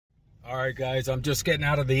All right, guys, I'm just getting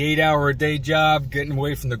out of the 8-hour-a-day job, getting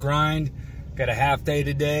away from the grind. Got a half day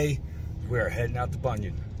today. We are heading out to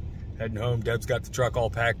Bunyan. Heading home. Deb's got the truck all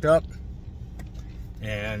packed up.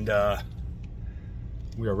 And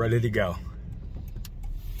we are ready to go.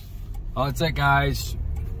 Well, that's it, guys.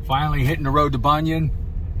 Finally hitting the road to Bunyan.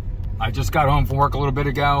 I just got home from work a little bit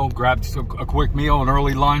ago. Grabbed a quick meal, an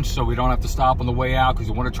early lunch, so we don't have to stop on the way out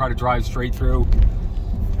because we want to try to drive straight through.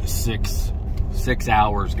 6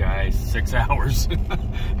 hours, guys. 6 hours.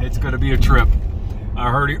 It's going to be a trip. I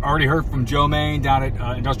already heard from Joe Main down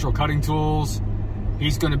at Industrial Cutting Tools.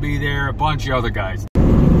 He's going to be there. A bunch of other guys.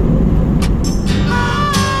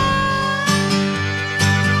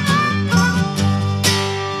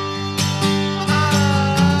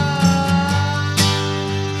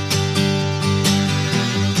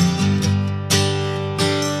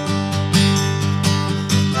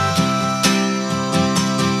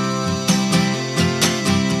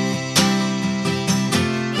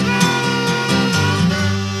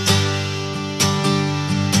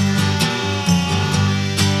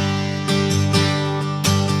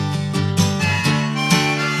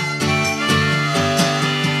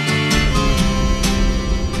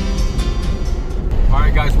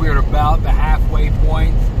 Guys, we are about the halfway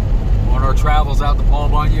point on our travels out to Paul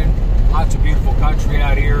Bunyan. Lots of beautiful country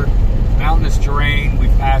out here, mountainous terrain. We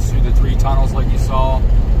passed through the 3 tunnels like you saw.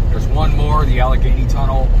 There's one more, the Allegheny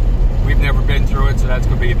Tunnel. We've never been through it, so that's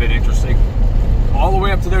going to be a bit interesting. All the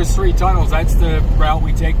way up to those 3 tunnels, that's the route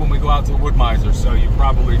we take when we go out to the Wood Miser, so you're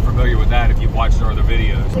probably familiar with that if you've watched our other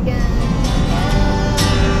videos. Again.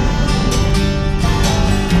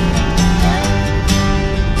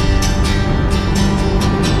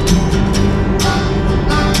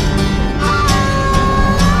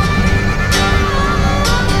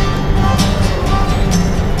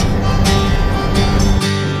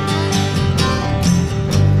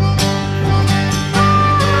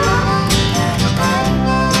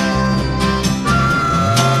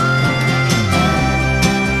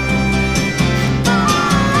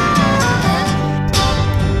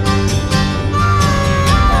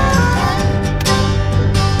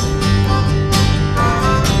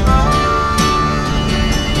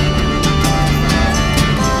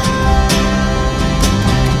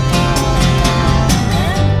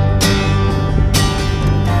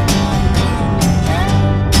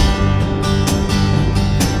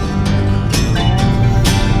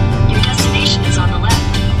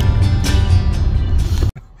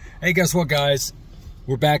 Hey, guess what, guys?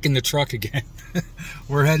 We're back in the truck again.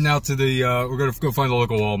 We're heading out to the, we're going to go find the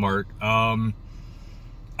local Walmart.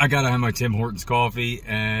 I got to have my Tim Hortons coffee,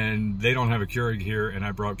 and they don't have a Keurig here, and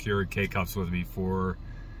I brought Keurig K-Cups with me for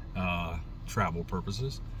travel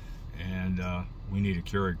purposes. And we need a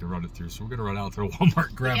Keurig to run it through. So we're going to run out to the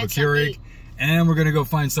Walmart, grab a Keurig, and we're going to go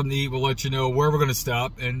find something to eat. We'll let you know where we're going to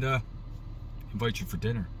stop and invite you for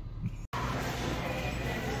dinner.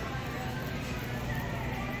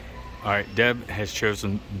 All right, Deb has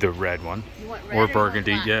chosen the red one. You want red or or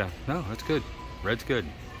burgundy. black? Yeah, no, that's good. Red's good.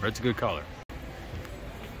 Red's a good color.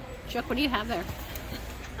 Chuck, what do you have there?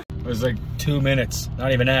 It was like 2 minutes.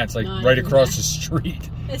 Not even that. It's like Not right even across that. the street.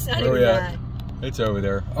 It's not Where even we at? that. It's over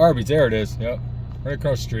there. Arby's, there it is. Yep, right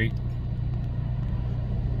across the street.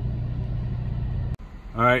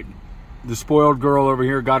 All right, the spoiled girl over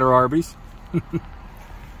here got her Arby's.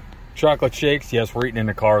 Chocolate shakes. Yes, we're eating in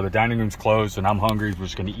the car. The dining room's closed, and I'm hungry. We're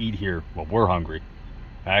just going to eat here. Well, we're hungry,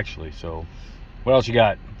 actually. So, what else you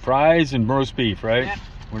got? Fries and roast beef, right? Yeah.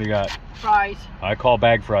 What do you got? Fries. I call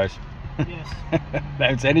bag fries. Yes.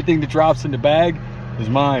 That's anything that drops in the bag is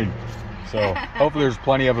mine. So, hopefully there's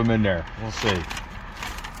plenty of them in there. We'll see.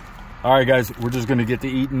 All right, guys, we're just going to get to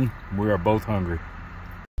eating. We are both hungry.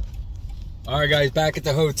 All right, guys, back at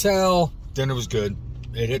the hotel. Dinner was good.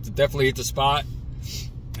 It definitely hit the spot.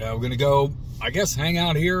 We're going to go, I guess, hang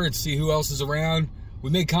out here and see who else is around. We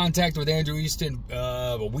made contact with Andrew Easton,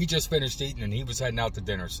 but we just finished eating and he was heading out to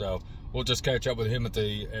dinner. So we'll just catch up with him at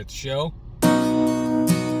the show.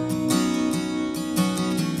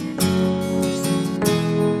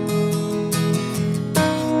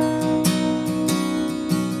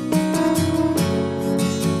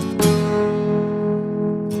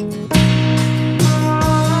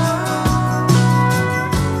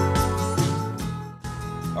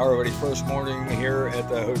 Alrighty, first morning here at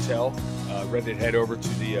the hotel. Ready to head over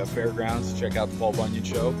to the fairgrounds to check out the Paul Bunyan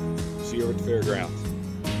show. See you over at the fairgrounds.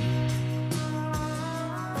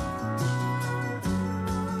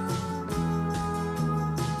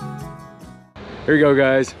 Here you go,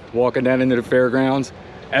 guys. Walking down into the fairgrounds.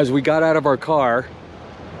 As we got out of our car,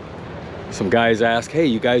 some guys asked, hey,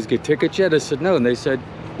 you guys get tickets yet? I said no, and they said,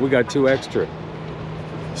 we got 2 extra.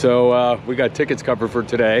 So we got tickets covered for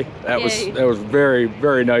today. That was very,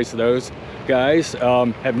 very nice of those guys.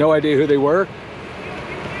 Have no idea who they were,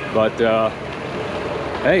 but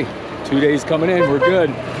hey, 2 days coming in, we're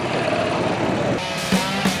good.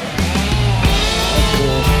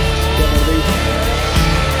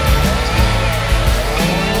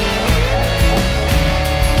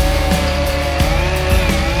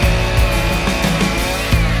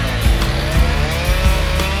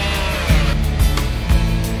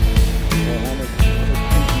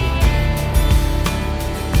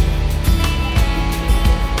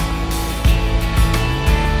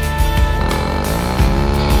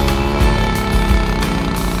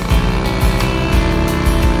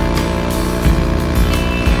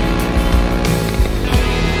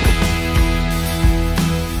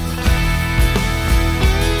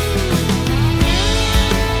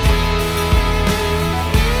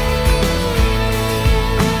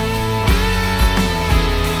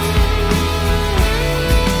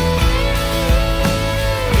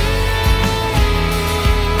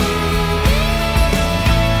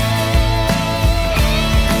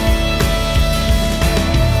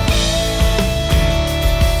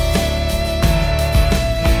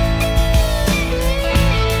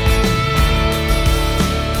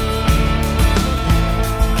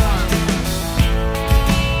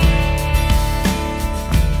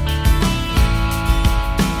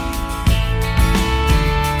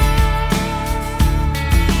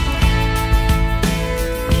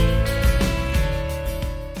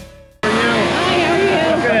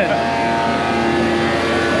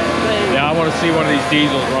 See one of these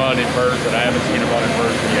diesels run in person. I haven't seen them run in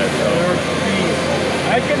person yet. So.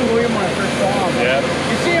 I couldn't believe him when I first saw him. Yeah.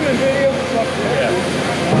 You see him in videos and stuff too. Yeah.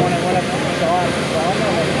 When I went up and saw him,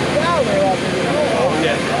 I'm like, wow, they're all Oh,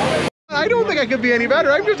 yeah. I don't think I could be any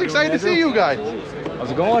better. I'm just excited to see you guys.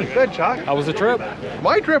 How's it going? Good, Chuck. How was the trip?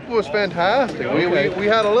 My trip was fantastic. Okay. We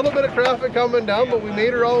had a little bit of traffic coming down, but we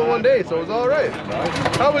made it all in one day, so it was all right.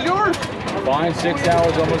 How was yours? Fine, 6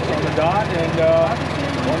 hours almost on the dot, and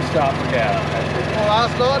one stop for gas. Well,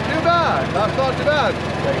 that's not too bad. That's not too bad.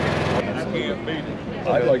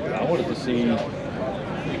 I wanted to see.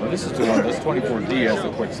 Well, this is the one. This 24D has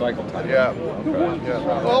the quick cycle time. Yeah. Okay. Yeah.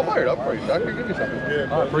 Well, I'll fire it up for you, Chuck. Give me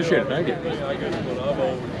something. I appreciate it. Thank you.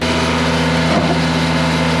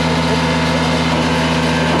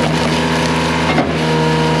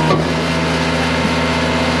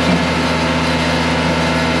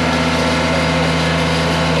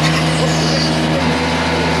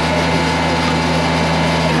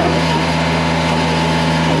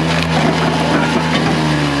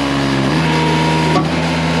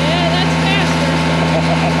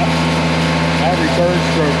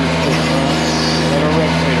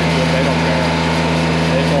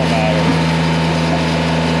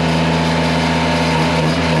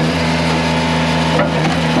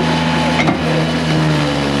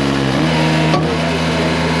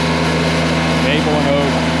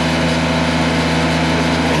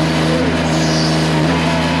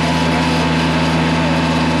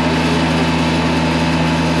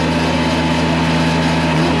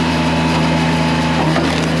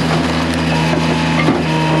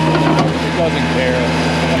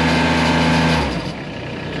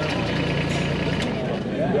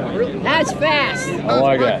 That's fast. I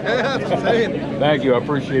like that. Thank you. I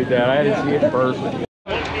appreciate that. I didn't see it in person.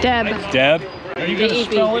 Deb. Deb? Are you going to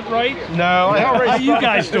spell it right? No. How you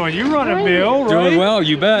guys doing? You run a mill, right? Doing well,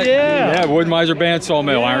 you bet. Yeah. Yeah, Wood Miser Band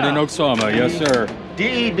Sawmill, Iron and Oak Sawmill. Yes, sir.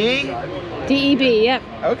 DEB? DEB, yep.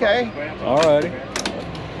 Okay. All righty.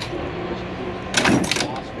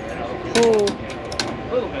 Oh.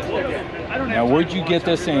 Now, where'd you get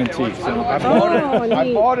this antique? I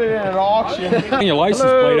bought it in an auction. Your license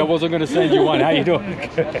plate, I wasn't going to send you one. How you doing?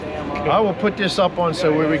 I will put this up on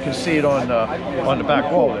so where we can see it on the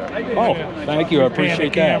back wall there. Oh, thank you. I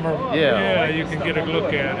appreciate that. Yeah. You can get a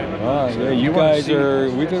look at it. Yeah, you guys are,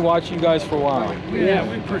 we've been watching you guys for a while. Yeah,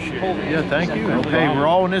 we appreciate it. Yeah, thank you. Hey, we're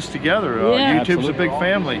all in this together. Yeah. YouTube's a big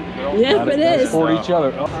family. Yep, it is. Support each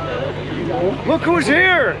other. Look who's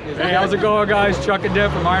here! Hey, how's it going, guys? Chuck and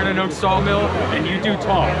Deb from Iron and Oak Sawmill, and you do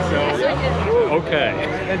talk, so okay.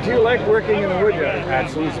 And do you like working in the woodyard?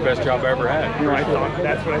 Absolutely, it's the best job I ever had.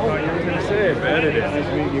 That's what I thought you were going to say. I bet it is. Nice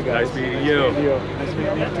meeting you guys. Nice meeting you. Nice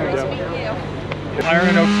meeting you too, Deb. Iron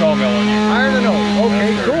and Oak Sawmill on you. Iron and Oak.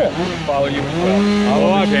 Okay, cool. Follow you as well.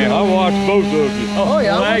 I watch both of you. Oh,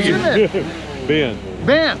 yeah. What's your name? Ben.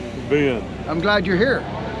 Ben. Ben. I'm glad you're here.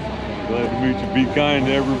 Glad to meet you. Be kind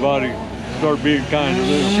to everybody. start being kind to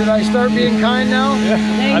Lou. Should I start being kind now?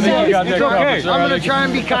 I think you got that It's okay. covered, sir. I'm going to try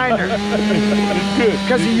and be kinder.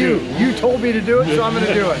 Because of you. You told me to do it, so I'm going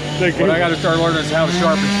to do it. What I got to start learning is how to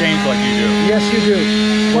sharpen chains like you do. Yes, you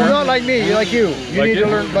do. Well, not like me. You're like you. You Like need you? to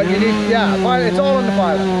learn, but you need, yeah, it's all in the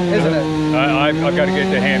filing, isn't it? I've got to get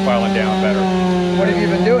the hand filing down better. What have you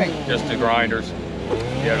been doing? Just the grinders.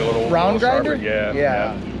 Yeah, a little Round little grinder? sharper. Yeah,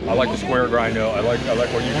 Yeah. I like the square grind though. I like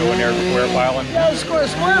what you're doing there, the square filing. Yeah, square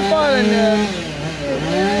filing,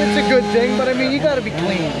 it's a good thing, but I mean, you got to be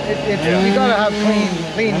clean. You got to have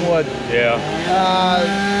clean wood. Yeah.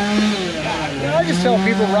 I just tell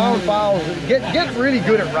people round files, get really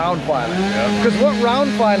good at round filing. Because what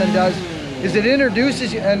round filing does is it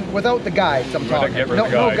introduces you, and without the guides, I'm talking. Get rid of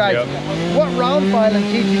the No guides. Yep. What round filing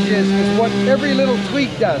teaches you is what every little tweak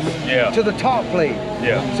does to the top blade.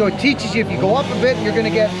 Yeah. So it teaches you if you go up a bit, you're going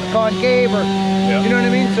to get concave, or you know what I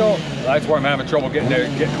mean. So that's where I'm having trouble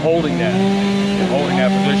holding that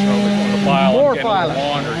position on the file. More and filing.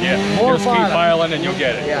 More Just filing. keep filing and you'll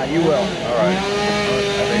get it. Yeah, you will. All right.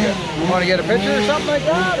 You want to get a picture or something like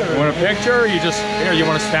that? Or? You want a picture? Or you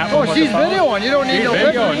want to snap? Oh, she's videoing. You don't need no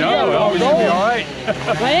picture. No, we should be all right.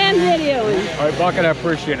 I am videoing. All right, Bucket, I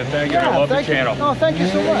appreciate it. Thank you. I love the channel. No, thank you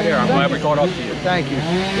so much. Here, I'm glad we caught up to you. Thank you.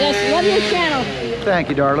 Yes, love your channel. Thank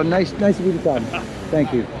you, darling. Nice of you to come.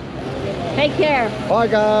 Thank you. Take care. Bye,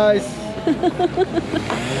 guys.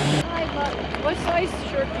 What size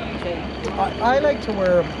shirt do you take? I like to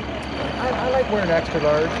wear. I like wearing extra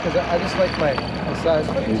large because I just like my size.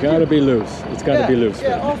 You got to be loose. It's got to be loose.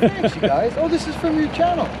 Yeah. Oh, thanks, you guys. Oh, this is from your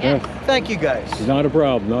channel. Yeah. Thank you, guys. It's not a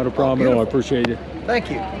problem. Not a problem at all. I beautiful. appreciate it. Thank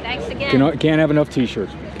you. Thanks again. Can't have enough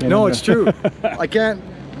T-shirts. No, it's true. I can't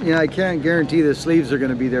guarantee the sleeves are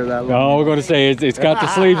going to be there that long. No, we're going to say it's got the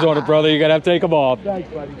sleeves on it, brother. You got to have to take them off. Thanks,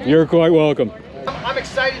 buddy. You're quite welcome. I'm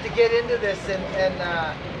excited to get into this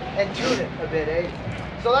and tune it a bit, eh?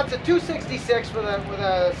 So that's a 266 with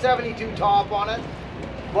a 72 top on it.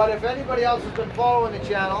 But if anybody else has been following the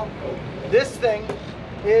channel, this thing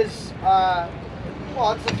is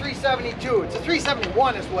well, it's a 372. It's a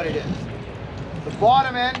 371 is what it is. The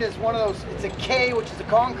bottom end is one of those. It's a K, which is a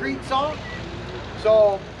concrete saw.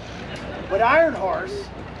 So, but Iron Horse,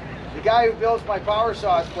 the guy who builds my power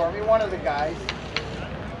saws for me, one of the guys,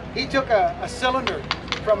 he took a cylinder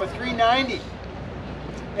from a 390.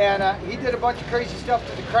 And he did a bunch of crazy stuff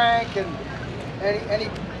to the crank, and he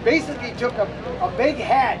basically took a big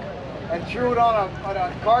head and threw it on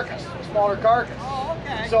a carcass, a smaller carcass. Oh,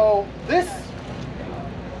 okay. So this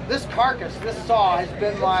carcass, this saw has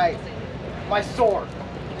been my sword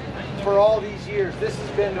for all these years. This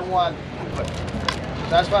has been the one. So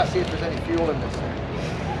that's why I see if there's any fuel in this thing.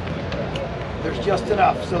 There's just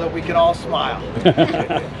enough so that we can all smile.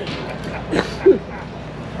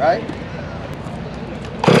 Right?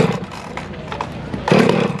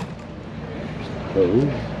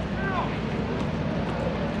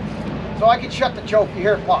 So I can shut the choke. You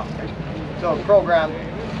hear it pop. So program.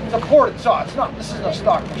 It's a ported saw. It's not. This isn't a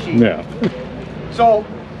stock machine. Yeah. So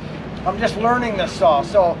I'm just learning this saw.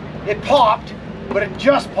 So it popped, but it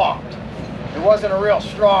just popped. It wasn't a real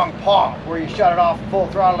strong pop where you shut it off full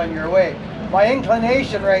throttle and you're away. My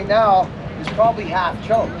inclination right now is probably half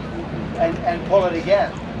choke and pull it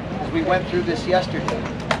again, because we went through this yesterday.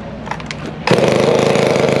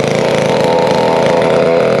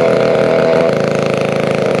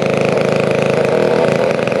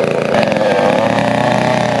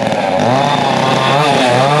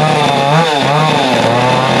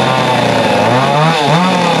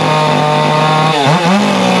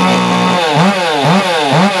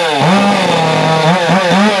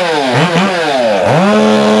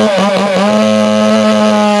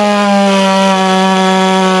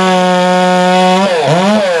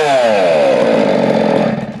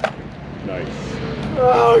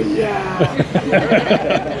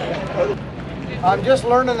 I'm just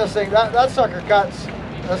learning this thing. That sucker cuts.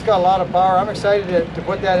 That's got a lot of power. I'm excited to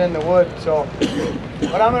put that in the wood. So,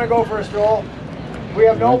 but I'm going to go for a stroll. We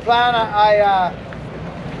have no plan. I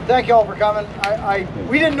thank you all for coming.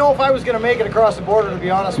 We didn't know if I was going to make it across the border, to be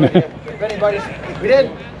honest with you. If anybody's, we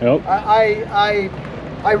didn't. Nope. I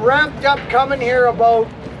ramped up coming here about,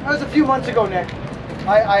 that was a few months ago, Nick.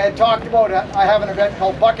 I had talked about I have an event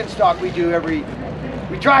called Buck and Stock we do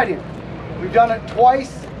we tried it. We've done it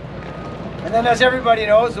twice. And then, as everybody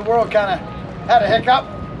knows, the world kind of had a hiccup.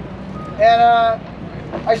 And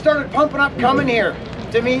I started pumping up coming here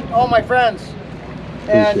to meet all my friends.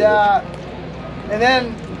 And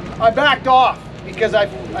then I backed off because I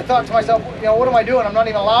thought to myself, you know, what am I doing? I'm not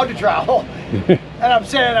even allowed to travel. And I'm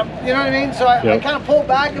saying, you know what I mean? So I kind of pulled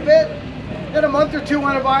back a bit. Then a month or two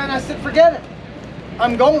went by and I said, forget it.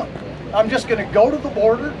 I'm going. I'm just going to go to the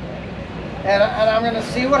border and I'm going to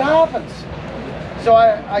see what happens. So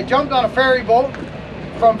I jumped on a ferry boat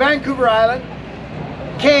from Vancouver Island,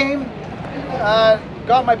 came,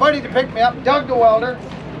 got my buddy to pick me up, Doug the welder.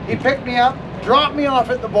 He picked me up, dropped me off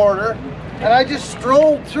at the border, and I just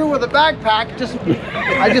strolled through with a backpack.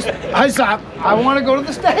 I thought, I want to go to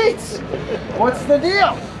the States. What's the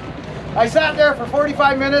deal? I sat there for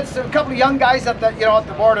 45 minutes. A couple of young guys at the, at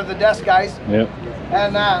the board of the desk guys. Yep.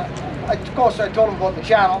 And of course, I told them about the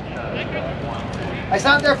channel. I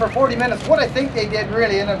sat there for 40 minutes. What I think they did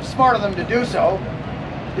really, and it was smart of them to do so,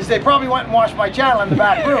 is they probably went and watched my channel in the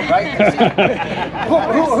back room, right? And see, who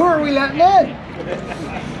are we letting in?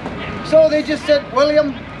 So they just said,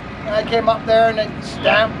 William, and I came up there and then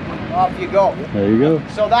stamp, and off you go. There you go.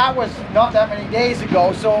 So that was not that many days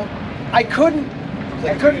ago. So I couldn't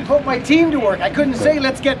put my team to work. I couldn't say,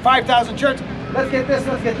 let's get 5,000 shirts, let's get this,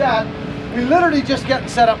 let's get that. We literally just getting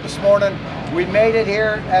set up this morning. We made it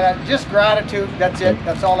here, and just gratitude. That's it.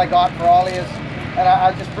 That's all I got for all of you. And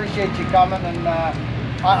I just appreciate you coming. And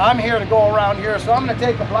I'm here to go around here, so I'm going to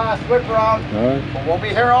take the blast whip around. All right. But we'll be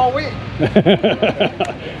here all week.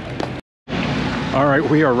 All right,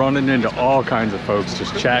 we are running into all kinds of folks,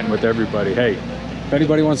 just chatting with everybody. Hey, if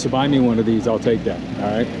anybody wants to buy me one of these, I'll take that.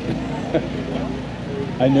 All right.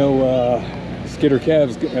 I know Skidder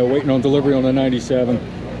Kev's waiting on delivery on the 97.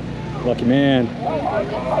 Lucky man.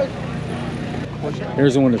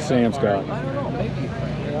 Here's the one that Sam's got.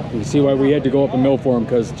 You see why we had to go up and mill for him,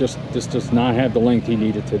 because just does not have the length he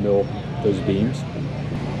needed to mill those beams.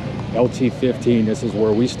 LT15, this is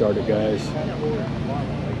where we started, guys.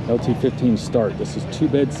 LT15 start. This is 2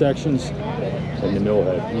 bed sections and the mill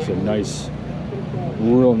head. These are nice,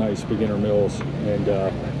 real nice beginner mills, and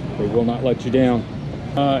they will not let you down.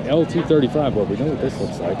 LT35, well, we know what this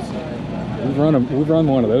looks like. We've run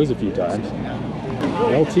one of those a few times.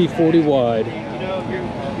 LT40 wide.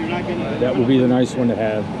 That would be the nice one to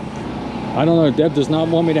have. I don't know, Deb does not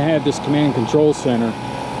want me to have this command control center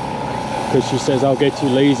because she says I'll get too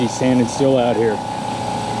lazy standing still out here.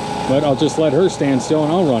 But I'll just let her stand still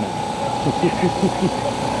and I'll run it.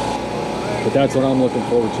 But that's what I'm looking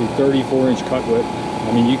forward to, 34-inch cut width.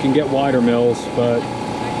 I mean, you can get wider mills, but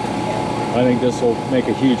I think this will make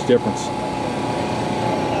a huge difference.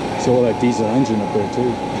 So that diesel engine up there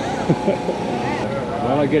too.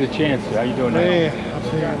 Well, I get a chance. How you doing now? Man, I'll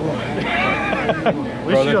tell you what. At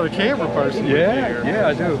least you got a camera person. Yeah,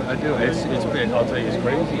 I do. It's been, I'll tell you, it's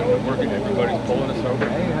crazy. We're working, everybody's pulling us over.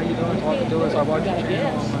 Hey, how you doing? Talking to us. I watch your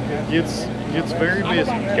channel. It's very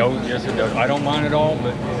busy. Yes, it does. I don't mind at all,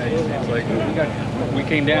 but it's like we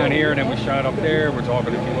came down here and then we shot up there. We're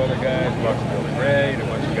talking to a few other guys, we talked to Billy Ray and a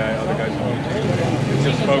bunch of other guys on YouTube. It's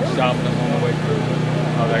just folks stopping us on the way through.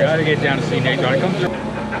 I was like, I gotta get down to see Nate. I come through.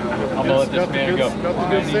 I'm gonna let this man go. I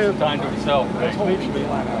need some time to himself. Nice to meet you,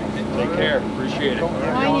 man. Take care. Appreciate it.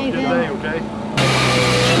 Bye, Nathan. Good day, okay?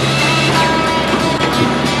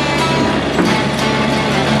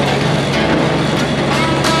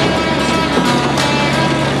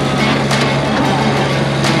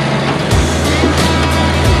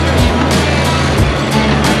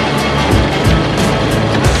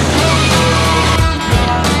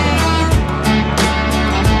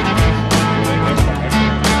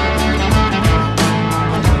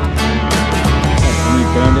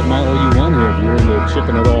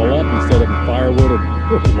 Chipping it all up instead of firewood or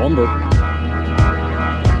lumber.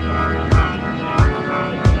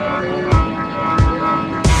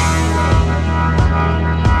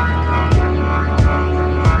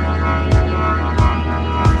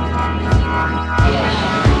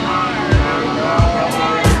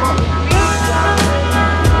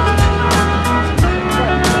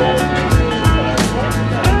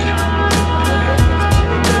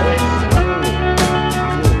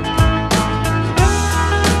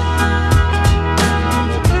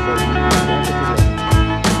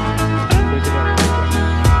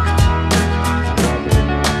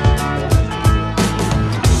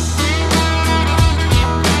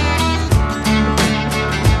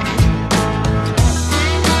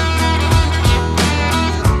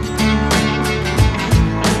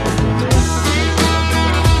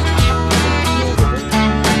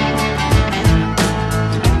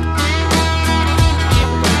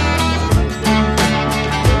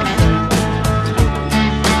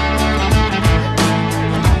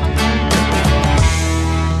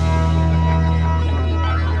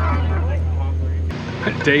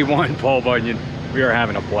 Day one, Paul Bunyan. We are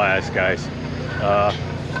having a blast, guys.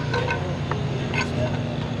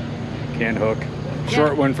 Can hook.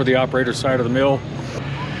 Short one for the operator side of the mill.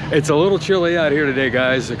 It's a little chilly out here today,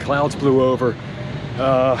 guys. The clouds blew over.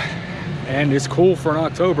 and it's cool for an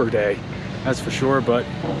October day, that's for sure. But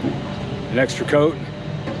an extra coat,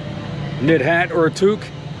 knit hat, or a toque,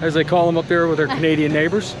 as they call them up there with our Canadian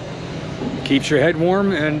neighbors, keeps your head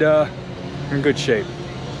warm, and you're in good shape.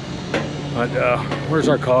 But where's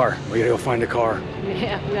our car? We gotta go find the car.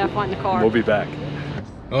 Yeah, we gotta find the car. We'll be back.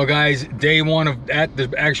 Well, guys, day one at the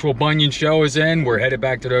actual Bunyan show is in. We're headed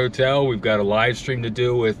back to the hotel. We've got a live stream to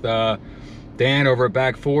do with Dan over at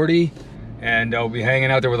Back 40, and I'll be hanging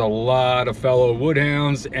out there with a lot of fellow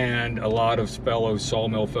Woodhounds and a lot of fellow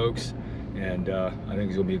Sawmill folks, and I think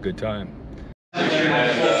it's gonna be a good time. Look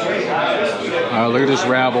at this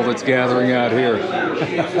rabble that's gathering out here.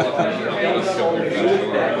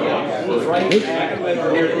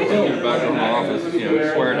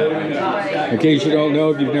 In case you don't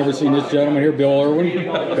know, if you've never seen this gentleman here, Bill Irwin,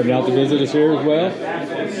 coming out to visit us here as well.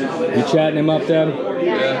 You chatting him up, Deb?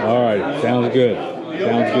 Yeah. All right, sounds good.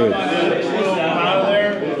 Sounds good.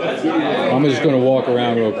 I'm just going to walk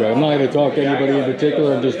around real quick. I'm not going to talk to anybody in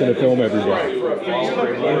particular. I'm just going to film everybody.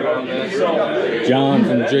 John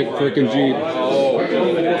from Frickin' Jeep.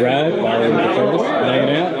 Brad, fire with the first,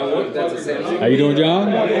 hanging out. How you doing,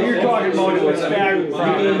 John? Everybody's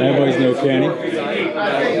know Kenny.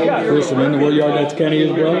 Chris from in the Woodyard, that's Kenny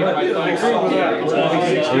as well. We got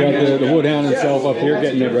the Woodhound himself up here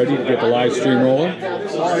getting it ready to get the live stream rolling.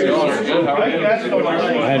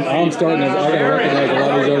 And I'm starting to, I gotta recognize a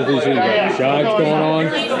lot of these other things. We got Shives going on.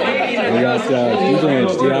 We got DIY. We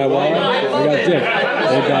got Dick.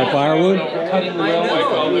 Old guy Firewood.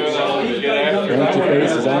 Bunch of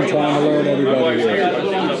faces. I'm trying to learn everybody here.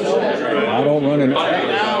 I don't run in.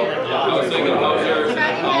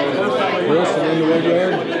 Chris from in the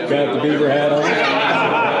Woodyard. Got the beaver hat on.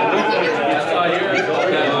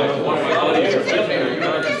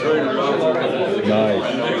 Nice.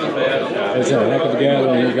 It's a heck of a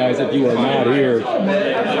gathering here, guys. If you are not here,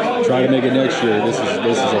 try to make it next year. This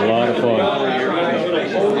is a lot of fun.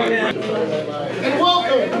 And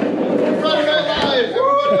welcome to Friday Night Live.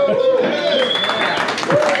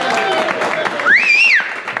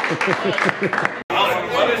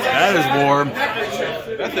 That is warm.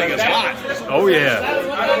 That thing is hot. Oh yeah.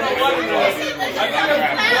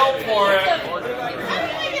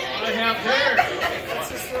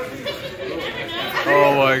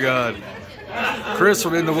 Oh my God. Chris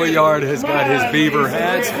from in the Woodyard has got his beaver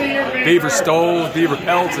hats, beaver stoles, beaver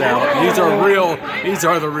pelts out. These are real. These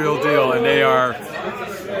are the real deal, and they are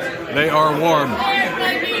warm.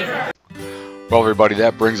 Well, everybody,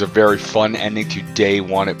 that brings a very fun ending to day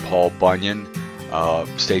one at Paul Bunyan.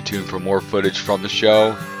 Stay tuned for more footage from the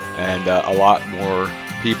show and a lot more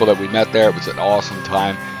people that we met there. It was an awesome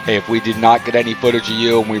time. Hey, if we did not get any footage of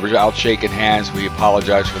you and we were out shaking hands, we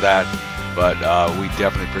apologize for that. But we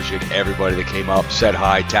definitely appreciate everybody that came up, said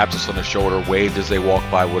hi, tapped us on the shoulder, waved as they walked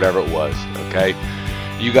by, whatever it was, okay?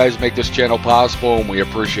 You guys make this channel possible, and we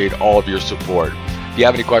appreciate all of your support. If you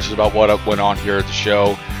have any questions about what went on here at the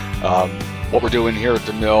show, what we're doing here at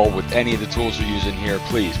the mill with any of the tools we're using here,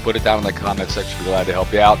 please put it down in the comment section. We're glad to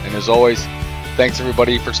help you out. And as always, thanks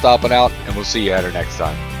everybody for stopping out, and we'll see you at our next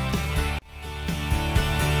time.